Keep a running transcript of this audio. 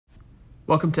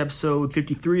Welcome to episode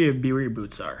 53 of Be Where Your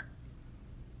Boots Are.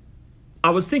 I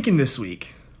was thinking this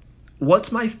week,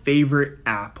 what's my favorite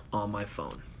app on my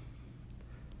phone?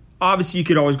 Obviously, you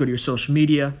could always go to your social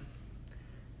media.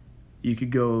 You could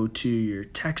go to your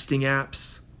texting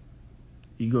apps.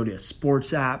 You could go to a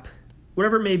sports app.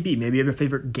 Whatever it may be. Maybe you have a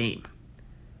favorite game.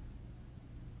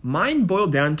 Mine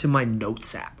boiled down to my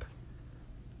Notes app.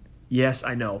 Yes,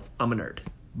 I know, I'm a nerd.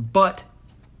 But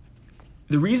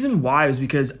the reason why is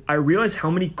because I realized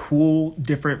how many cool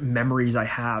different memories I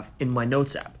have in my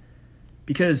Notes app.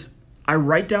 Because I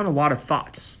write down a lot of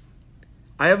thoughts.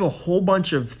 I have a whole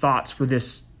bunch of thoughts for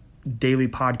this daily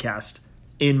podcast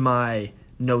in my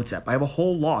Notes app. I have a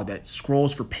whole log that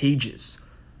scrolls for pages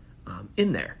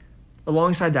in there.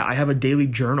 Alongside that, I have a daily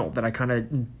journal that I kind of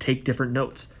take different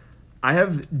notes. I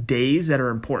have days that are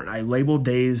important. I label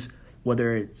days,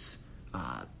 whether it's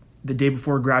the day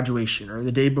before graduation or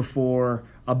the day before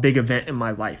a big event in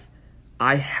my life.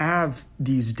 I have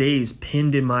these days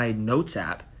pinned in my Notes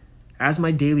app as my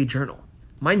daily journal.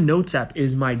 My Notes app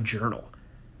is my journal.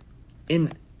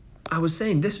 And I was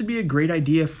saying this would be a great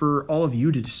idea for all of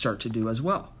you to start to do as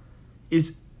well,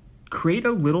 is create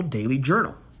a little daily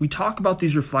journal. We talk about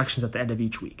these reflections at the end of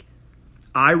each week.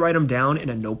 I write them down in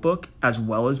a notebook as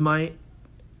well as my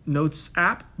Notes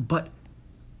app, but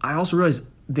I also realize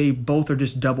they both are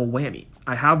just double whammy.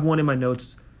 I have one in my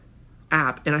Notes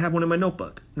app and I have one in my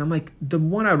notebook. And I'm like, the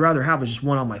one I'd rather have is just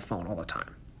one on my phone all the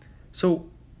time. So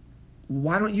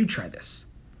why don't you try this?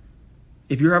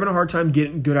 If you're having a hard time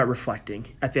getting good at reflecting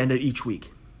at the end of each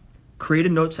week, create a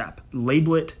Notes app,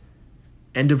 label it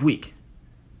end of week,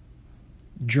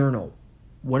 journal,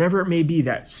 whatever it may be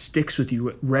that sticks with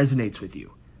you, resonates with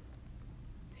you.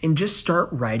 And just start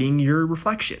writing your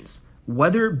reflections,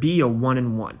 whether it be a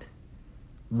 1-in-1,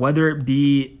 whether it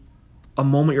be a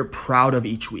moment you're proud of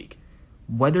each week,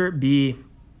 whether it be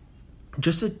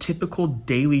just a typical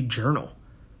daily journal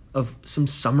of some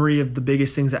summary of the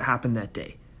biggest things that happened that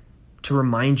day to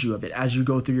remind you of it as you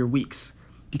go through your weeks.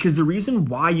 Because the reason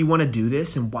why you want to do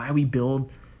this and why we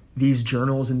build these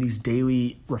journals and these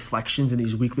daily reflections and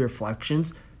these weekly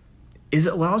reflections is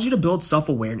it allows you to build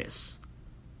self-awareness.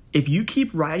 If you keep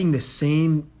writing the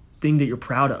same thing that you're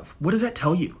proud of, what does that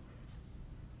tell you?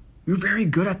 You're very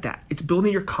good at that. It's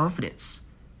building your confidence.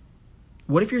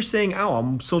 What if you're saying, oh,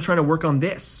 I'm still trying to work on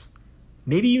this?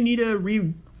 Maybe you need to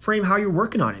reframe how you're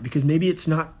working on it because maybe it's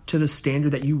not to the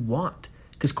standard that you want.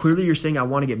 Because clearly you're saying, I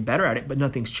want to get better at it, but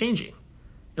nothing's changing.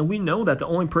 And we know that the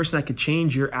only person that could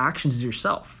change your actions is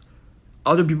yourself.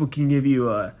 Other people can give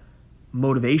you a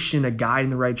motivation, a guide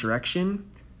in the right direction,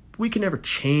 but we can never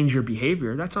change your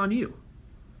behavior. That's on you.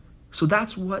 So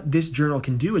that's what this journal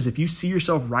can do is if you see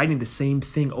yourself writing the same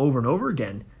thing over and over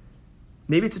again,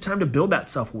 maybe it's a time to build that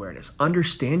self-awareness,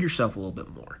 understand yourself a little bit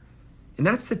more. And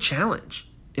that's the challenge.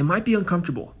 It might be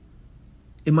uncomfortable.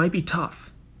 It might be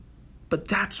tough, but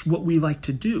that's what we like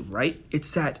to do, right?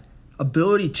 It's that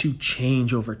ability to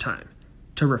change over time,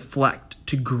 to reflect,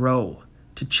 to grow,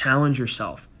 to challenge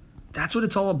yourself. That's what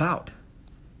it's all about.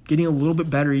 Getting a little bit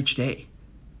better each day.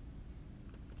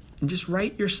 And just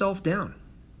write yourself down.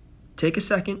 Take a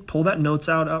second, pull that Notes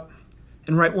up,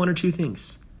 and write one or two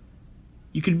things.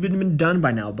 You could have been done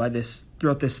by now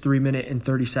throughout this 3 minute and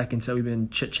 30 seconds that we've been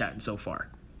chit-chatting so far.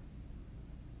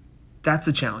 That's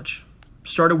the challenge.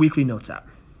 Start a weekly Notes app.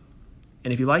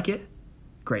 And if you like it,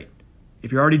 great.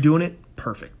 If you're already doing it,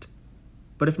 perfect.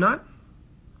 But if not,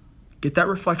 get that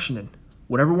reflection in.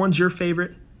 Whatever one's your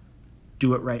favorite,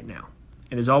 do it right now.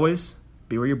 And as always,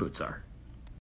 be where your boots are.